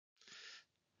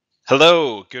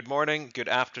Hello, good morning, good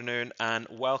afternoon, and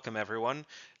welcome everyone.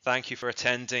 Thank you for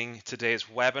attending today's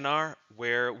webinar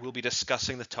where we'll be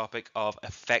discussing the topic of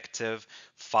effective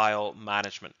file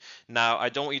management. Now, I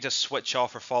don't want you to switch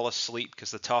off or fall asleep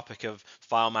because the topic of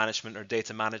file management or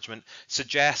data management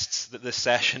suggests that this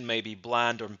session may be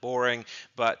bland or boring,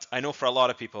 but I know for a lot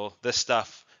of people, this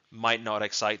stuff might not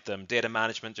excite them. Data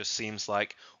management just seems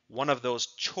like one of those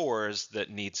chores that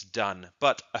needs done.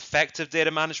 But effective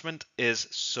data management is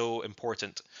so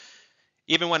important.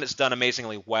 Even when it's done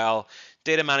amazingly well,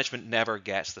 data management never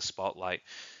gets the spotlight.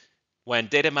 When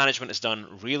data management is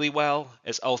done really well,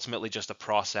 it's ultimately just a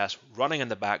process running in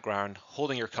the background,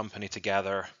 holding your company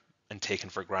together and taken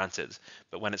for granted.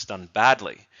 But when it's done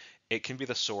badly, it can be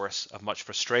the source of much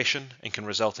frustration and can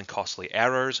result in costly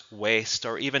errors, waste,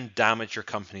 or even damage your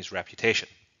company's reputation.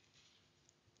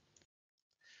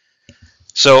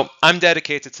 So I'm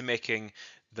dedicated to making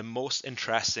the most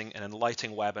interesting and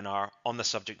enlightening webinar on the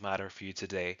subject matter for you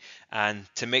today. And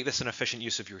to make this an efficient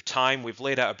use of your time, we've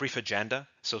laid out a brief agenda.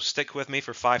 So stick with me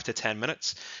for 5 to 10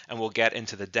 minutes and we'll get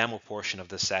into the demo portion of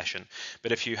this session.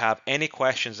 But if you have any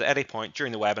questions at any point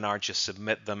during the webinar, just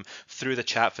submit them through the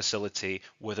chat facility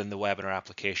within the webinar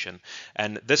application.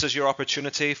 And this is your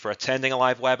opportunity for attending a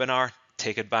live webinar.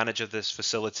 Take advantage of this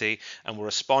facility and we'll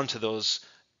respond to those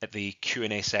at the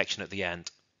Q&A section at the end.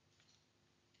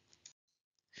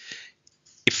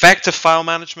 Effective file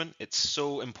management, it's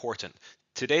so important.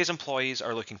 Today's employees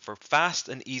are looking for fast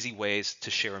and easy ways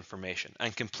to share information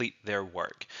and complete their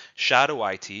work. Shadow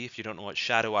IT, if you don't know what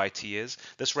shadow IT is,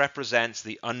 this represents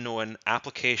the unknown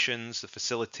applications, the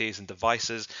facilities and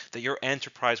devices that your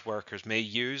enterprise workers may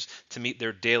use to meet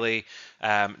their daily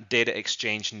data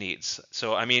exchange needs.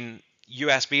 So, I mean,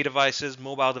 USB devices,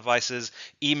 mobile devices,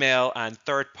 email, and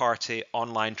third-party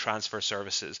online transfer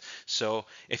services. So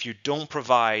if you don't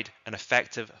provide an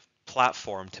effective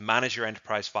platform to manage your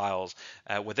enterprise files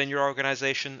within your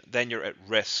organization, then you're at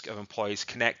risk of employees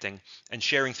connecting and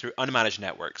sharing through unmanaged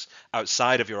networks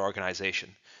outside of your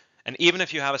organization. And even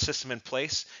if you have a system in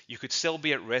place, you could still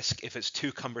be at risk if it's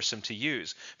too cumbersome to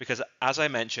use, because as I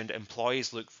mentioned,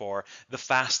 employees look for the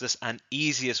fastest and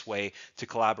easiest way to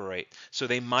collaborate. So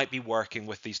they might be working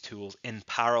with these tools in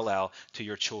parallel to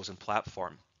your chosen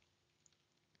platform.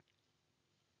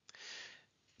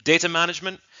 Data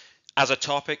management, as a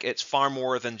topic, it's far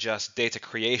more than just data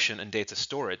creation and data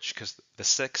storage, because the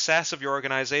success of your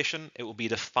organization, it will be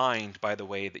defined by the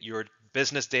way that your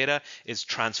business data is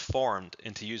transformed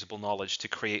into usable knowledge to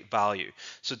create value.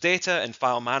 So data and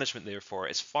file management, therefore,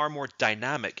 is far more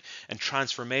dynamic and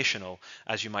transformational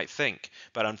as you might think.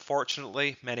 But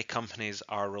unfortunately, many companies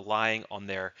are relying on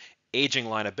their aging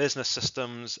line of business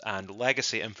systems and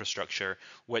legacy infrastructure,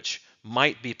 which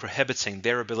might be prohibiting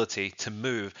their ability to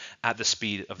move at the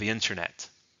speed of the internet.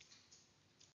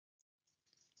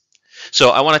 So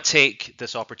I want to take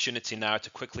this opportunity now to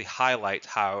quickly highlight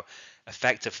how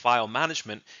effective file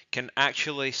management can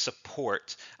actually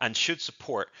support and should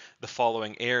support the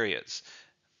following areas.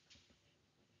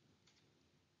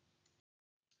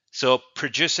 So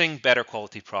producing better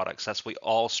quality products, that's what we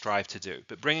all strive to do.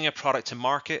 But bringing a product to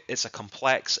market is a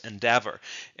complex endeavor.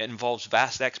 It involves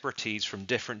vast expertise from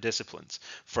different disciplines,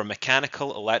 from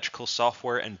mechanical, electrical,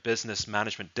 software, and business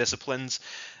management disciplines.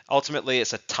 Ultimately,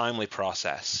 it's a timely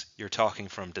process. You're talking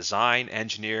from design,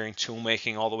 engineering,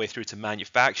 toolmaking, all the way through to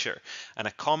manufacture. And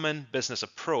a common business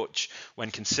approach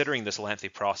when considering this lengthy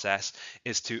process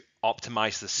is to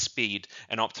optimize the speed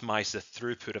and optimize the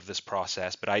throughput of this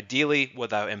process, but ideally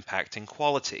without impacting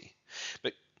quality.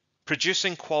 But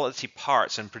producing quality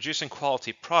parts and producing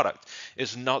quality product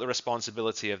is not the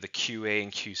responsibility of the QA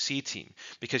and QC team,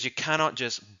 because you cannot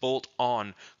just bolt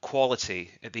on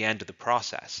quality at the end of the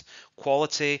process.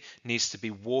 Quality needs to be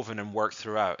woven and worked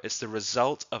throughout. It's the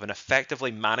result of an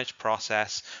effectively managed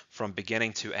process from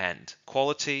beginning to end.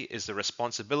 Quality is the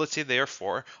responsibility,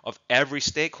 therefore, of every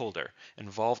stakeholder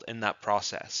involved in that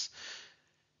process.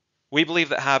 We believe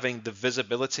that having the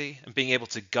visibility and being able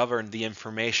to govern the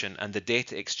information and the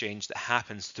data exchange that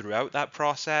happens throughout that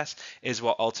process is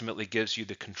what ultimately gives you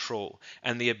the control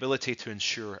and the ability to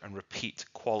ensure and repeat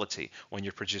quality when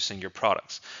you're producing your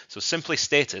products. So simply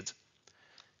stated,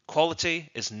 quality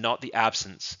is not the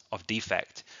absence of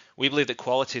defect. We believe that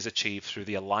quality is achieved through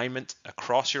the alignment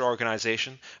across your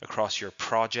organization, across your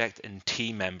project and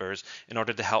team members in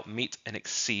order to help meet and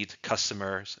exceed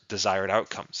customers' desired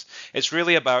outcomes. It's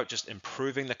really about just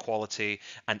improving the quality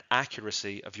and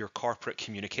accuracy of your corporate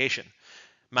communication.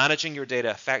 Managing your data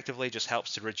effectively just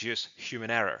helps to reduce human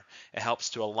error. It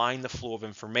helps to align the flow of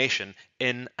information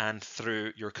in and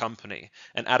through your company.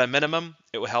 And at a minimum,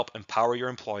 it will help empower your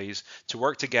employees to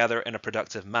work together in a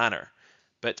productive manner.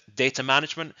 But data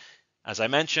management, as I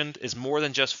mentioned, is more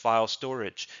than just file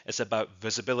storage. It's about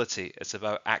visibility. It's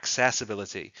about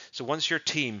accessibility. So once your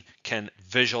team can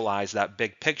visualize that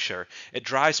big picture, it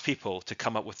drives people to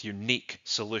come up with unique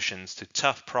solutions to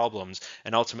tough problems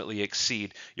and ultimately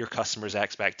exceed your customers'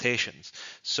 expectations.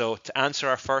 So to answer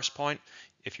our first point,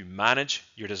 if you manage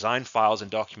your design files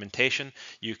and documentation,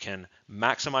 you can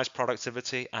maximize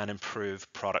productivity and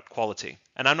improve product quality.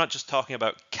 And I'm not just talking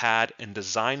about CAD and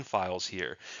design files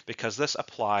here, because this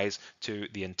applies to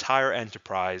the entire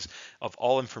enterprise of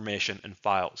all information and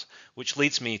files, which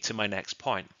leads me to my next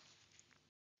point.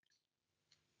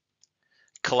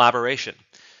 Collaboration.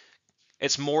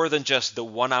 It's more than just the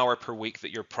 1 hour per week that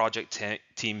your project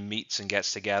team meets and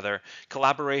gets together.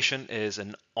 Collaboration is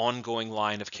an ongoing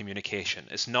line of communication.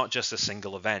 It's not just a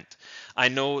single event. I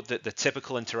know that the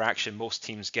typical interaction most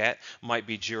teams get might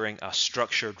be during a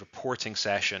structured reporting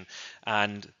session,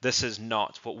 and this is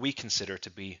not what we consider to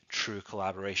be true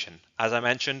collaboration. As I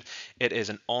mentioned, it is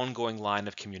an ongoing line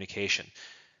of communication.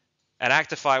 At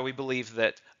Actify, we believe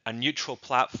that a neutral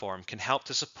platform can help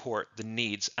to support the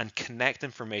needs and connect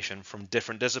information from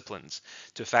different disciplines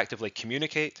to effectively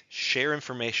communicate, share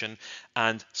information,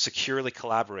 and securely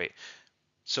collaborate.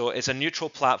 So it's a neutral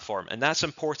platform, and that's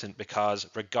important because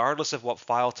regardless of what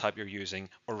file type you're using,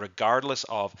 or regardless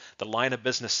of the line of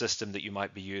business system that you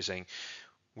might be using,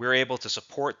 we're able to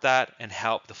support that and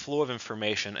help the flow of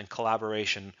information and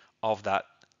collaboration of that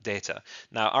data.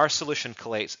 Now, our solution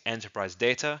collates enterprise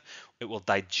data. It will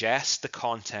digest the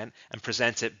content and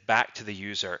present it back to the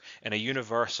user in a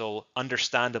universal,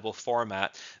 understandable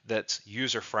format that's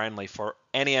user-friendly for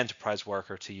any enterprise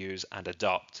worker to use and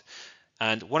adopt.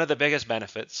 And one of the biggest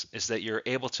benefits is that you're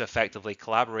able to effectively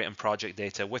collaborate on project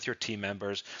data with your team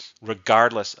members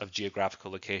regardless of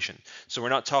geographical location. So we're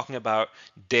not talking about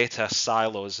data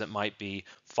silos that might be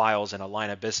files in a line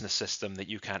of business system that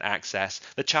you can't access.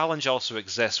 The challenge also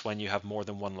exists when you have more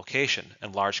than one location,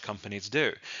 and large companies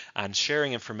do. And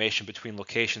sharing information between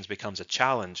locations becomes a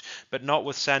challenge, but not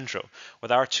with Centro.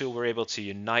 With our tool, we're able to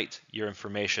unite your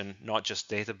information, not just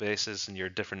databases and your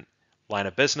different line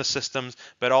of business systems,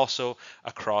 but also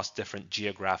across different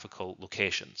geographical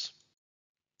locations.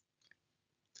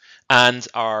 And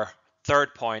our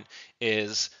third point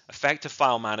is effective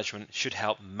file management should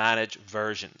help manage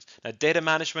versions. Now, data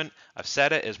management, I've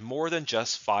said it, is more than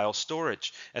just file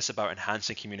storage. It's about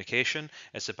enhancing communication,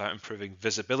 it's about improving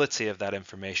visibility of that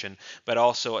information, but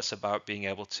also it's about being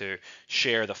able to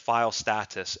share the file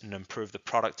status and improve the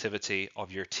productivity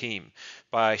of your team.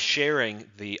 By sharing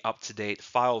the up-to-date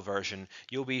file version,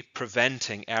 you'll be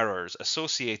preventing errors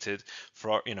associated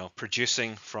for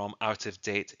producing from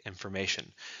out-of-date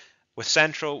information. With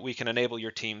Central, we can enable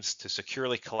your teams to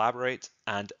securely collaborate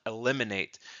and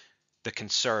eliminate the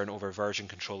concern over version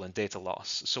control and data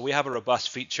loss. So we have a robust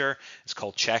feature. It's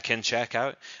called check-in,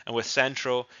 check-out. And with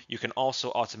Central, you can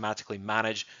also automatically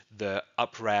manage the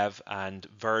uprev and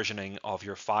versioning of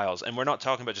your files. And we're not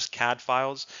talking about just CAD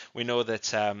files. We know that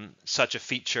such a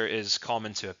feature is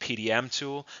common to a PDM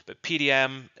tool, but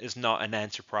PDM is not an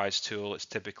enterprise tool. It's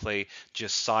typically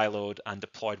just siloed and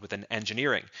deployed within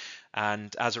engineering.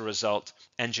 And as a result,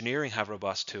 engineering have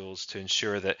robust tools to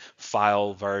ensure that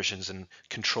file versions and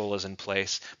control is in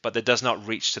place, but that does not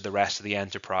reach to the rest of the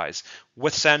enterprise.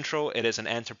 With Central, it is an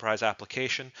enterprise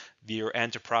application. Your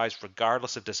enterprise,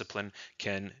 regardless of discipline,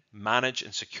 can manage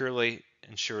and securely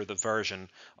ensure the version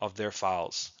of their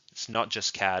files. It's not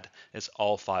just CAD, it's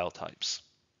all file types.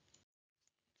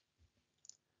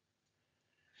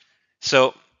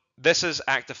 So this is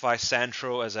Actify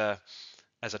Centro as a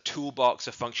toolbox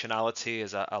of functionality,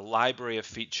 as a library of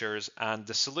features, and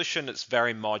the solution is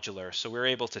very modular. So we're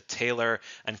able to tailor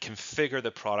and configure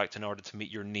the product in order to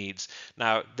meet your needs.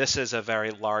 Now, this is a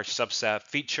very large subset of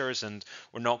features, and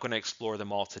we're not going to explore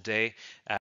them all today.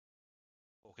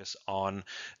 Focus on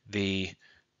the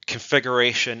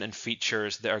configuration and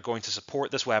features that are going to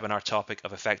support this webinar topic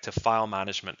of effective file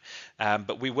management.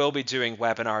 But we will be doing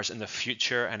webinars in the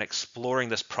future and exploring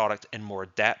this product in more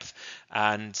depth.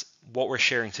 And what we're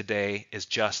sharing today is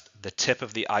just the tip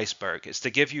of the iceberg. It's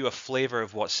to give you a flavor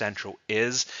of what Centro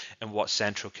is and what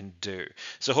Centro can do.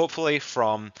 So hopefully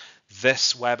from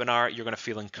this webinar, you're going to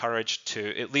feel encouraged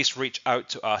to at least reach out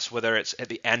to us, whether it's at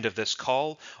the end of this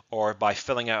call or by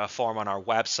filling out a form on our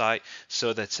website,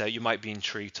 so that you might be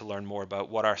intrigued to learn more about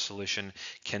what our solution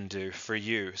can do for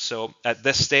you. So at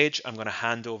this stage, I'm going to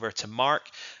hand over to Mark,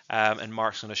 and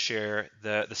Mark's going to share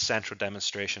the Centro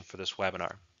demonstration for this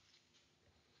webinar.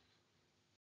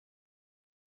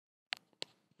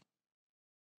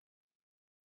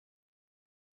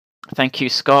 Thank you,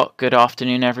 Scott. Good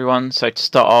afternoon, everyone. So to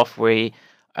start off, we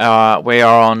We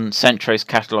are on Centro's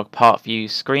catalog part view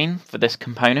screen for this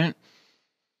component.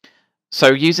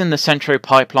 So using the Centro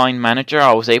pipeline manager,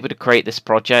 I was able to create this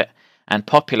project and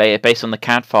populate it based on the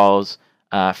CAD files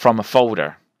from a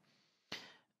folder,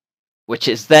 which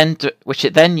it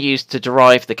then used to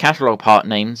derive the catalog part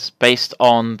names based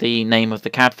on the name of the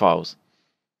CAD files.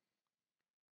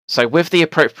 So with the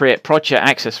appropriate project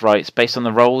access rights based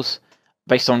on roles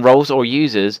or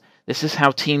users, this is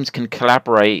how teams can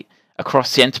collaborate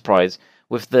across the enterprise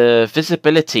with the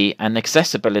visibility and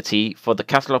accessibility for the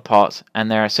catalog parts and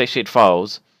their associated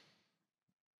files,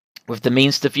 with the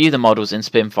means to view the models in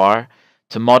Spinfire,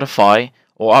 to modify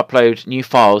or upload new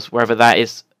files wherever that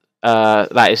is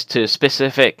to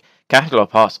specific catalog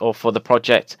parts or for the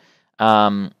project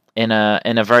in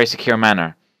a very secure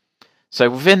manner. So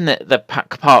within the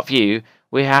part view,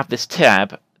 we have this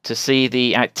tab to see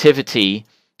the activity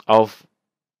of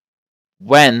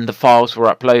when the files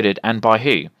were uploaded and by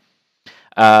who.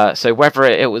 So whether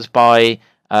it was by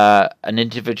an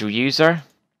individual user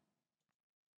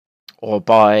or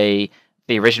by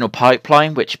the original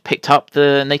pipeline, which picked up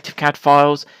the native CAD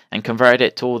files and converted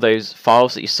it to all those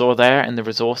files that you saw there in the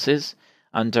resources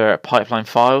under pipeline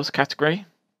files category.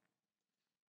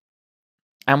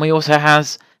 And we also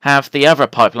have the other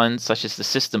pipelines, such as the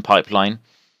system pipeline,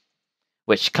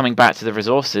 which coming back to the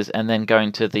resources and then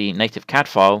going to the native CAD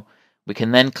file, we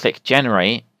can then click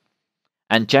generate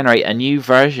and generate a new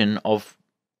version of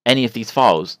any of these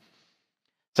files.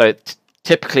 So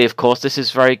typically, of course, this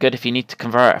is very good if you need to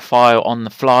convert a file on the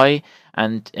fly.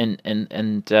 And in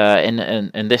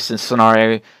this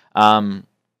scenario, and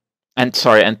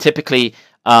typically,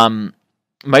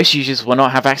 most users will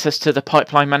not have access to the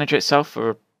pipeline manager itself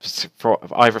for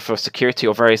either for security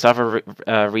or various other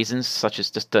reasons, such as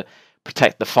just to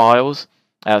protect the files,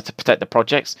 to protect the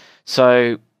projects.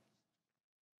 So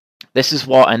this is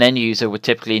what an end user would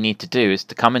typically need to do, is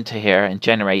to come into here and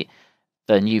generate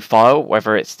the new file,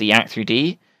 whether it's the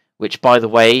Act3D, which, by the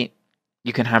way,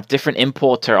 you can have different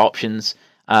importer options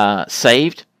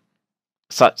saved,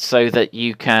 such so that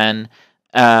you can,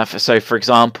 for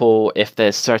example, if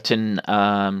there's certain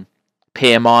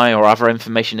PMI or other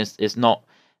information is not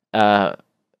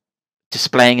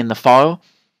displaying in the file,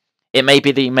 it may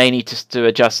be that you may need to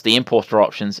adjust the importer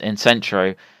options in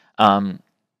Centro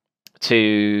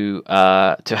to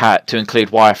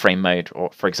include wireframe mode, or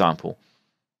for example.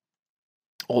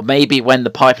 Or maybe when the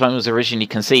pipeline was originally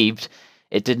conceived,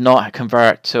 it did not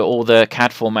convert to all the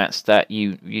CAD formats that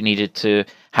you needed to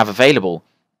have available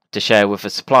to share with a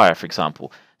supplier, for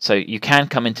example. So you can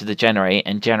come into the generate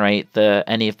and generate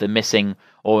any of the missing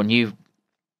or new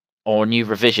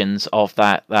revisions of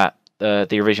the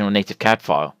original native CAD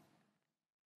file.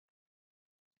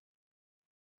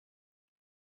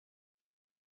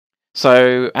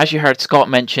 So as you heard Scott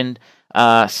mention,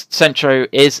 Centro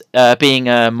is being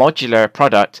a modular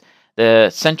product. The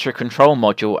Centro control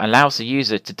module allows the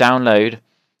user to download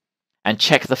and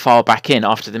check the file back in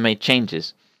after they made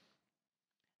changes.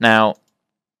 Now,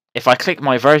 if I click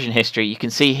my version history, you can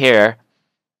see here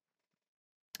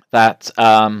that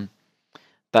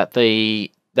that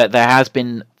there has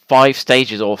been 5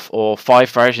 stages or 5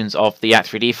 versions of the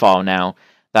Act3D file now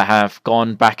that have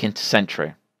gone back into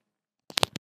Centro.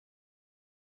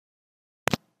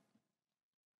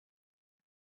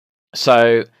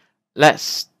 So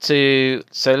let's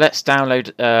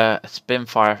download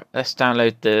Spinfire. Let's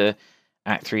download the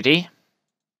Act3D.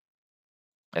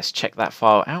 Let's check that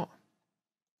file out.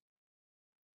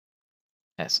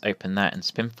 Let's open that in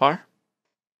Spinfire.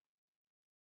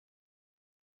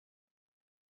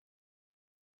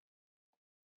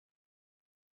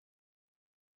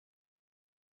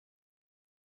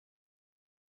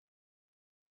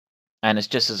 And it's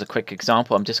just as a quick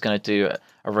example, I'm just going to do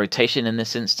a rotation in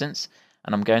this instance,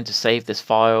 and I'm going to save this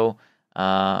file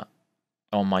on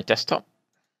my desktop.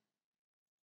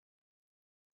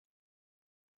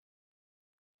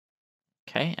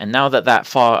 Okay, and now that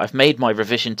file, I've made my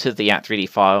revision to the Act3D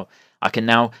file, I can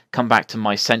now come back to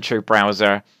my Centro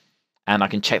browser and I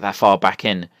can check that file back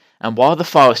in. And while the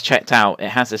file is checked out, it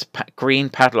has this green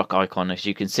padlock icon, as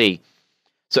you can see.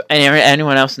 So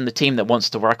anyone else in the team that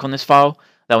wants to work on this file,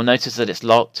 they'll notice that it's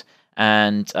locked,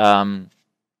 and that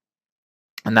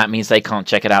means they can't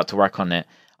check it out to work on it.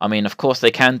 I mean, of course,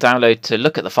 they can download to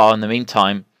look at the file in the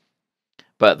meantime,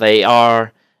 but they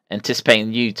are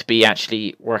anticipating you to be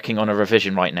actually working on a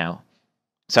revision right now.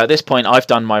 So at this point, I've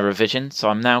done my revision, so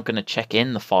I'm now going to check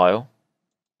in the file,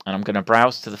 and I'm going to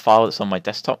browse to the file that's on my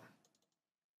desktop.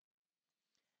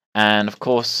 And of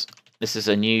course, this is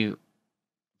a new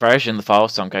version of the file,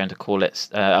 so I'm going to call it,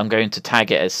 I'm going to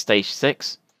tag it as stage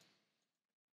 6.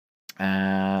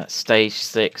 Stage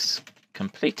 6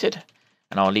 completed,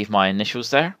 and I'll leave my initials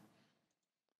there.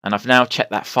 And I've now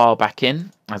checked that file back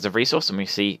in as a resource, and we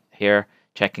see here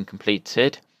checking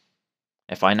completed.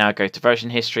 If I now go to version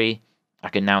history, I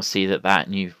can now see that that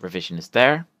new revision is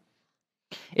there.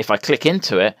 If I click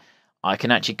into it, I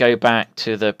can actually go back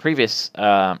to the previous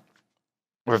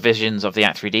revisions of the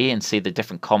Act3D and see the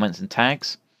different comments and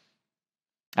tags.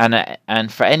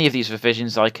 And for any of these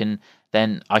revisions, I can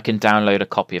download a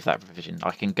copy of that revision.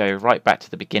 I can go right back to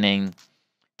the beginning,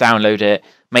 download it,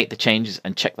 make the changes,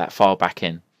 and check that file back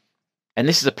in. And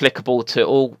this is applicable to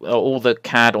all the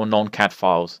CAD or non-CAD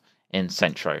files in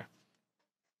Centro.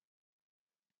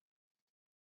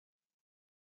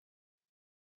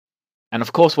 And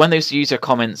of course, when those user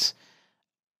comments,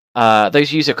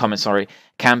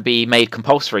 can be made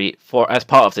compulsory as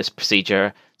part of this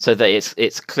procedure, so that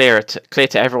it's clear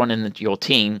to everyone in your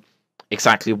team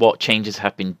exactly what changes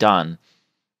have been done.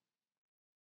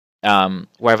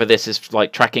 Whether this is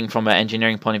like tracking from an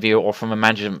engineering point of view or from a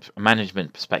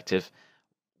management perspective,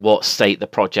 what state the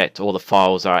project or the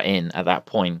files are in at that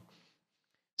point.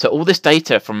 So all this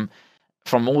data from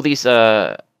all these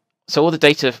all the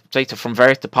data from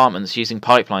various departments using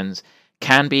pipelines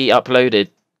can be uploaded.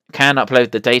 Can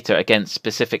upload the data against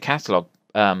specific catalog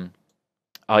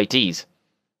IDs,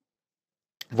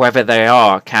 whether they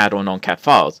are CAD or non-CAD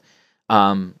files.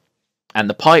 And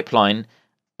the pipeline,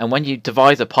 and when you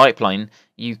devise a pipeline,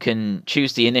 you can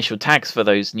choose the initial tags for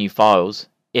those new files,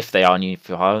 if they are new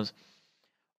files,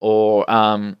 or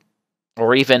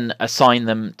even assign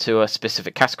them to a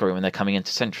specific category when they're coming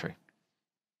into Centro.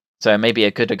 So maybe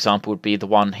a good example would be the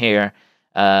one here.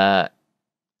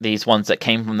 These ones that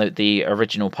came from the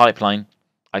original pipeline,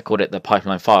 I called it the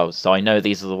pipeline files. So I know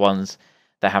these are the ones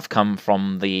that have come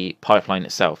from the pipeline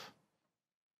itself.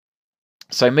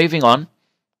 So moving on,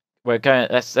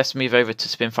 let's move over to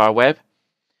Spinfire Web.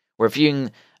 We're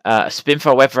viewing a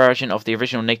Spinfire Web version of the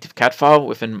original native CAD file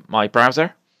within my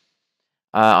browser.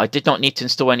 I did not need to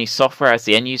install any software as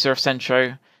the end user of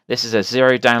Centro. This is a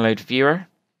zero download viewer.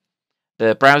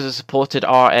 The browser supported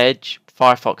R, Edge,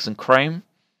 Firefox, and Chrome.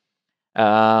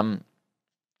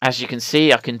 As you can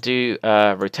see, I can do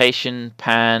rotation,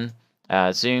 pan,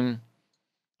 zoom.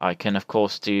 I can, of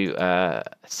course, do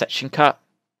section cut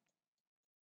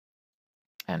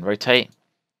and rotate.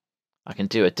 I can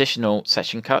do additional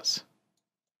section cuts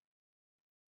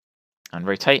and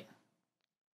rotate.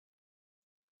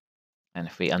 And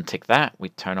if we untick that, we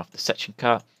turn off the section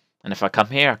cut. And if I come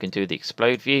here, I can do the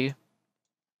explode view.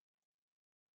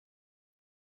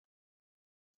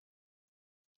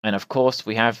 And of course,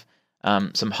 we have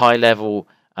some high-level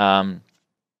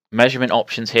measurement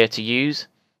options here to use.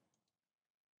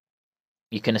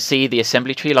 You can see the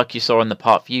assembly tree like you saw on the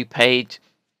part view page.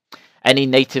 Any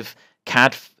native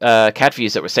CAD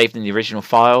views that were saved in the original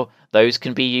file, those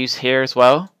can be used here as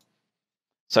well.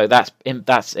 So that's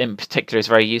in particular is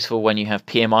very useful when you have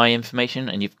PMI information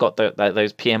and you've got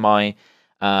those PMI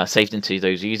saved into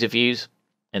those user views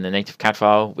in the native CAD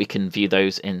file. We can view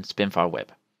those in Spinfire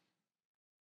Web.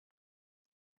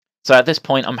 So at this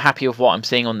point, I'm happy with what I'm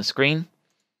seeing on the screen.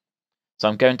 So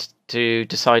I'm going to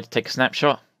decide to take a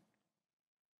snapshot.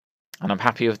 And I'm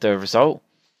happy with the result.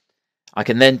 I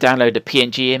can then download a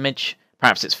PNG image.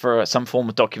 Perhaps it's for some form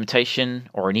of documentation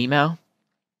or an email.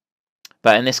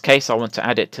 But in this case, I want to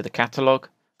add it to the catalog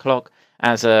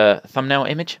as a thumbnail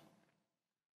image.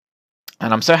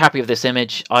 And I'm so happy with this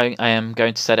image, I am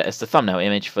going to set it as the thumbnail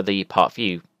image for the part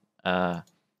view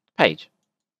page.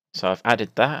 So I've added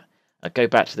that. I go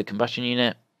back to the combustion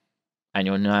unit, and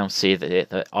you'll now see that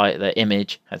the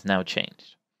image has now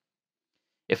changed.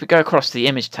 If we go across to the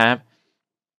image tab,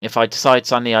 if I decide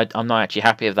suddenly I'm not actually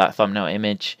happy with that thumbnail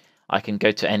image, I can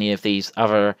go to any of these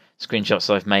other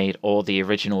screenshots I've made or the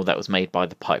original that was made by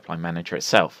the pipeline manager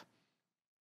itself.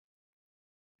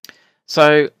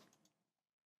 So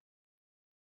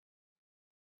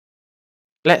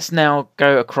let's now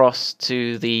go across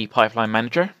to the pipeline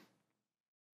manager.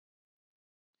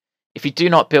 If you do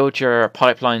not build your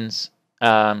pipelines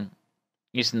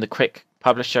using the Quick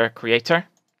Publisher Creator,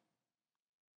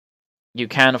 you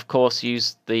can, of course,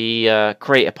 use the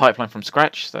create a pipeline from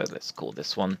scratch. So let's call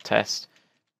this one test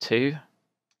 2.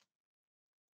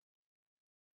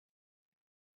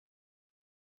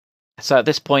 So at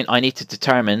this point, I need to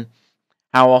determine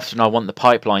how often I want the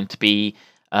pipeline to be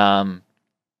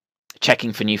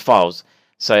checking for new files.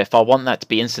 So if I want that to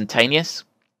be instantaneous,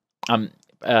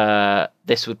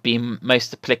 this would be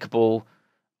most applicable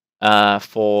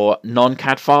for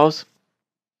non-CAD files.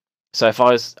 So if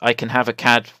I can have a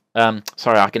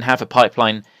I can have a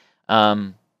pipeline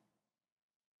to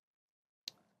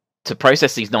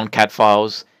process these non-CAD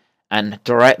files and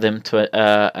direct them to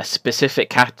a specific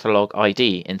catalog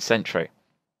ID in Centro.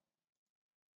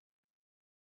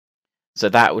 So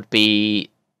that would be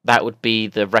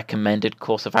the recommended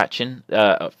course of action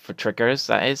for triggers,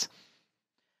 that is.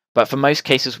 But for most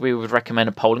cases, we would recommend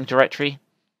a polling directory,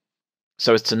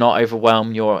 so as to not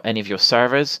overwhelm any of your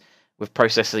servers with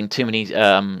processing too many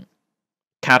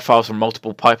CAD files from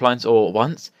multiple pipelines all at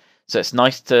once. So it's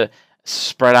nice to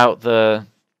spread out the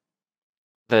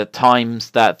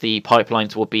times that the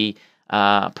pipelines will be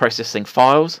processing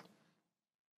files.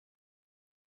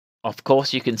 Of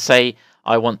course, you can say,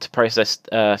 I want to process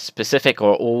specific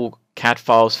or all CAD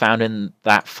files found in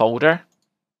that folder.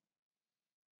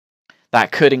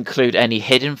 That could include any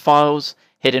hidden files,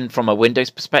 hidden from a Windows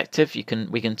perspective.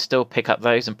 We can still pick up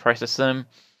those and process them.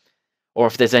 Or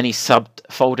if there's any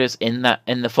subfolders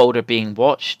in the folder being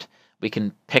watched, we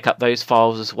can pick up those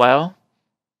files as well.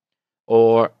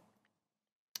 Or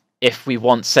if we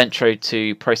want Centro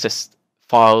to process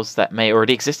files that may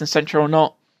already exist in Centro or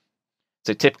not.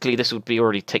 So typically this would be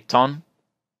already ticked on.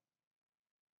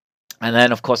 And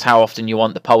then, of course, how often you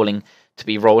want the polling to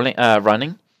be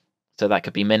running. So that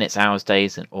could be minutes, hours,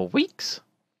 days, or weeks.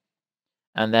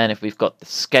 And then if we've got the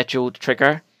scheduled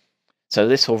trigger, so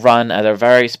this will run at a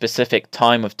very specific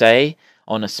time of day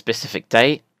on a specific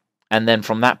date. And then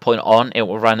from that point on, it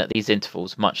will run at these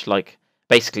intervals,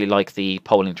 basically like the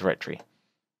polling directory.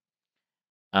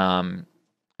 And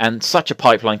such a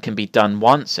pipeline can be done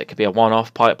once. It could be a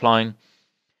one-off pipeline.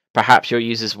 Perhaps your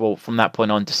users will, from that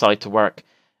point on, decide to work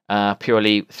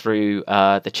purely through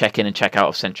the check-in and check-out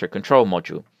of Centro Control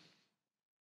module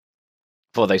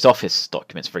for those Office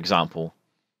documents, for example.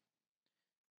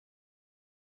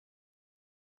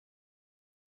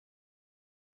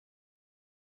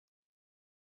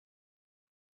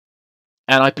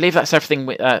 And I believe that's everything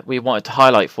we wanted to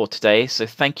highlight for today. So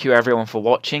thank you everyone for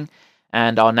watching,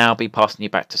 and I'll now be passing you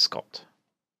back to Scott.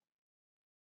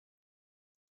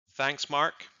 Thanks,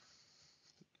 Mark.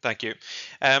 Thank you.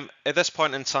 At this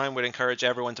point in time, we'd encourage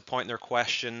everyone to point their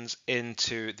questions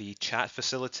into the chat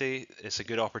facility. It's a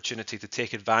good opportunity to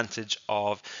take advantage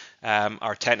of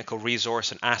our technical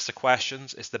resource and ask the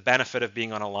questions. It's the benefit of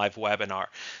being on a live webinar.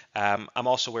 I'm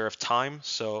also aware of time,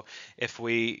 so if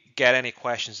we get any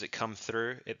questions that come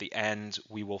through at the end,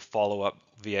 we will follow up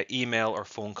via email or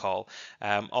phone call.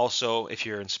 Also, if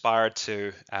you're inspired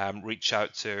to reach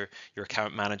out to your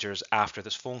account managers after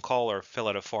this phone call or fill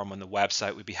out a form on the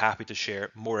website, we'd be happy to share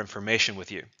more information with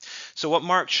you. So what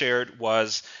Mark shared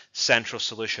was Central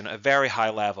solution at a very high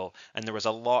level, and there was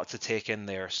a lot to take in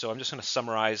there. So I'm just going to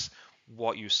summarize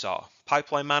what you saw.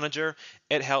 Pipeline Manager,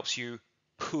 it helps you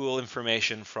pool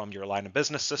information from your line of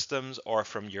business systems or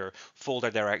from your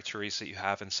folder directories that you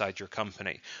have inside your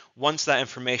company. Once that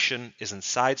information is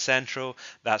inside Central,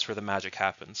 that's where the magic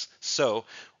happens. So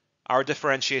our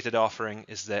differentiated offering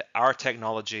is that our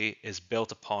technology is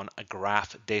built upon a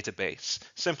graph database.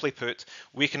 Simply put,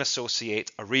 we can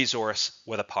associate a resource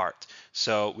with a part.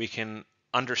 So we can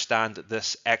understand that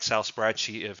this Excel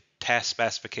spreadsheet of test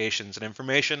specifications and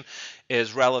information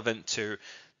is relevant to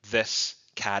this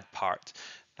CAD part.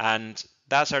 And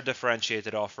that's our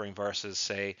differentiated offering versus,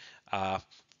 say, a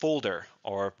folder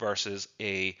or versus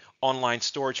a online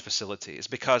storage facility. Is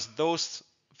because those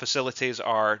facilities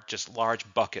are just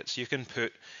large buckets. You can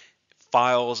put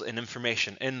files and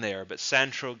information in there, but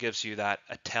Central gives you that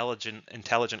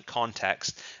intelligent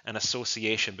context and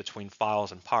association between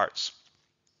files and parts.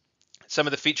 Some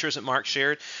of the features that Mark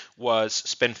shared was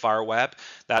Spinfire Web.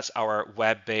 That's our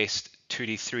web-based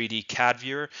 2D, 3D CAD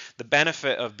viewer. The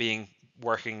benefit of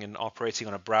working and operating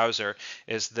on a browser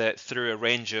is that through a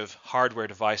range of hardware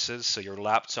devices, so your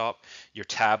laptop, your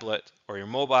tablet, or your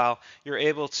mobile, you're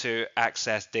able to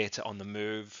access data on the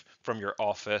move from your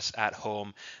office at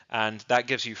home, and that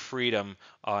gives you freedom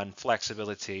and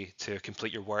flexibility to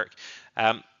complete your work.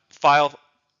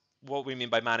 What we mean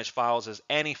by managed files is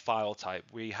any file type.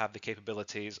 We have the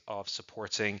capabilities of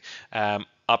supporting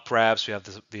uprevs. We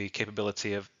have the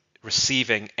capability of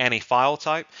receiving any file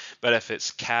type, but if it's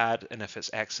CAD and if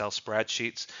it's Excel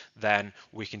spreadsheets, then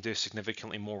we can do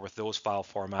significantly more with those file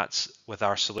formats with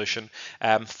our solution.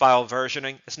 File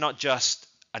versioning, it's not just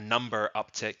a number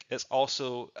uptick, it's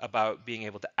also about being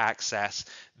able to access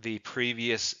the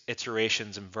previous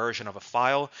iterations and version of a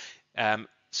file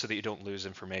so that you don't lose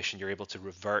information. You're able to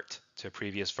revert to a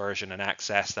previous version and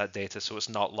access that data so it's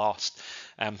not lost.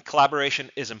 Collaboration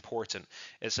is important.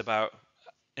 It's about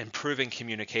improving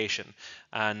communication,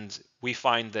 and we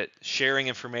find that sharing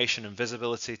information and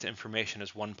visibility to information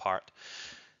is one part.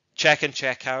 Check and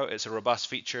check out is a robust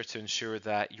feature to ensure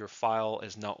that your file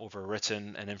is not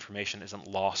overwritten and information isn't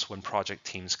lost when project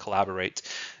teams collaborate.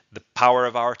 The power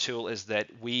of our tool is that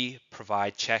we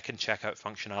provide check and check out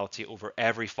functionality over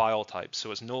every file type.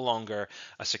 So it's no longer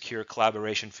a secure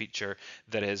collaboration feature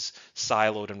that is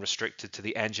siloed and restricted to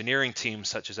the engineering team,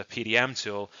 such as a PDM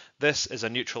tool. This is a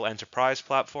neutral enterprise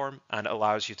platform and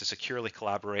allows you to securely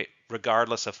collaborate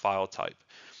regardless of file type.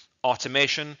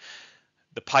 Automation.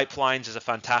 The pipelines is a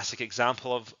fantastic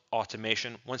example of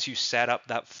automation. Once you set up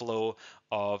that flow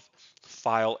of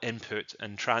file input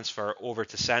and transfer over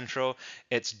to Centro,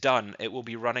 it's done. It will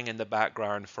be running in the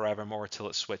background forevermore till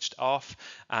it's switched off.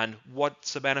 And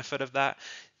what's the benefit of that?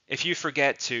 If you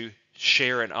forget to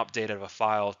share an update of a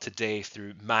file today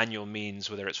through manual means,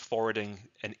 whether it's forwarding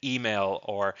an email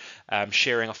or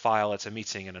sharing a file at a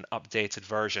meeting in an updated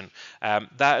version,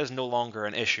 that is no longer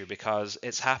an issue because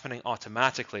it's happening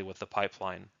automatically with the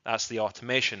pipeline. That's the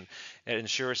automation. It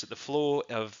ensures that the flow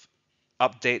of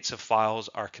updates of files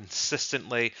are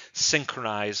consistently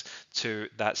synchronized to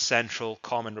that central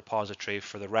common repository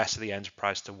for the rest of the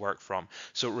enterprise to work from.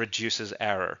 So it reduces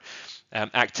error.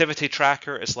 Activity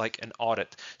tracker is like an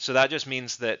audit. So that just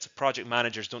means that project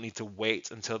managers don't need to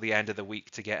wait until the end of the week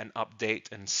to get an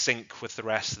update and sync with the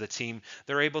rest of the team.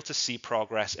 They're able to see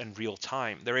progress in real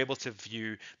time. They're able to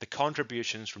view the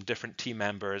contributions from different team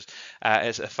members.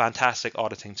 It's a fantastic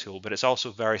auditing tool, but it's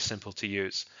also very simple to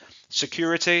use.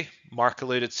 Security, Mark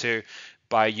alluded to,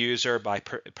 by user, by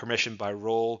permission by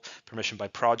role, permission by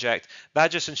project.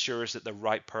 That just ensures that the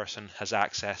right person has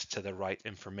access to the right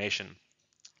information.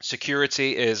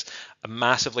 Security is a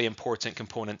massively important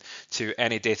component to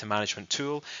any data management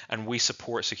tool, and we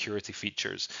support security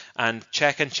features. And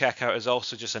check and check out is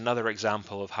also just another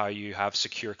example of how you have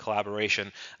secure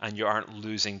collaboration and you aren't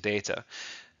losing data.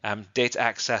 Data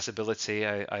accessibility,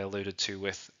 I alluded to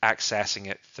with accessing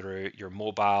it through your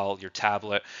mobile, your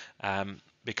tablet,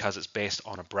 because it's based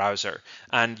on a browser.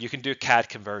 And you can do CAD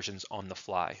conversions on the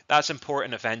fly. That's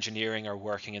important if engineering are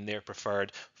working in their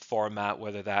preferred format,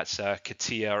 whether that's a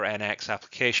CATIA or NX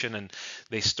application, and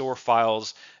they store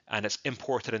files and it's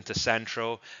imported into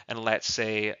Centro. And let's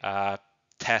say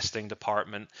testing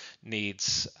department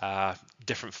needs a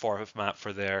different format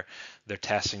for their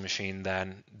testing machine,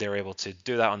 then they're able to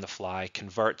do that on the fly,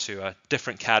 convert to a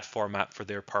different CAD format for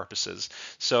their purposes.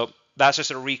 So that's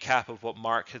just a recap of what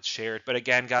Mark had shared. But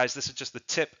again, guys, this is just the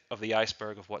tip of the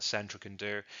iceberg of what Centro can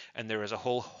do. And there is a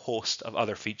whole host of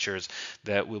other features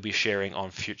that we'll be sharing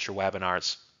on future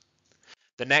webinars.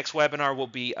 The next webinar will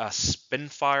be a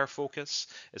Spinfire focus.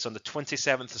 It's on the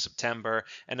 27th of September.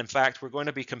 And in fact, we're going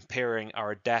to be comparing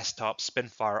our desktop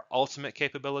Spinfire Ultimate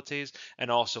capabilities and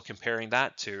also comparing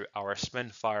that to our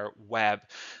Spinfire web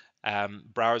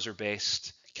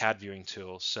browser-based CAD viewing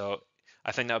tool. So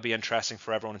I think that'll be interesting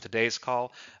for everyone in today's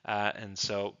call. And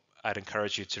so I'd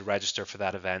encourage you to register for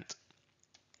that event.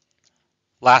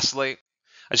 Lastly,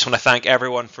 I just want to thank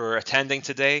everyone for attending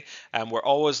today. We're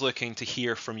always looking to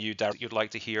hear from you that you'd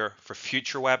like to hear for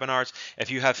future webinars.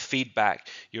 If you have feedback,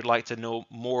 you'd like to know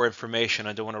more information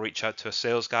and don't want to reach out to a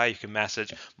sales guy, you can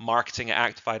message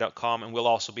marketing@actify.com and we'll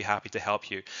also be happy to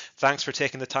help you. Thanks for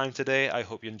taking the time today. I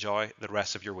hope you enjoy the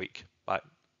rest of your week. Bye.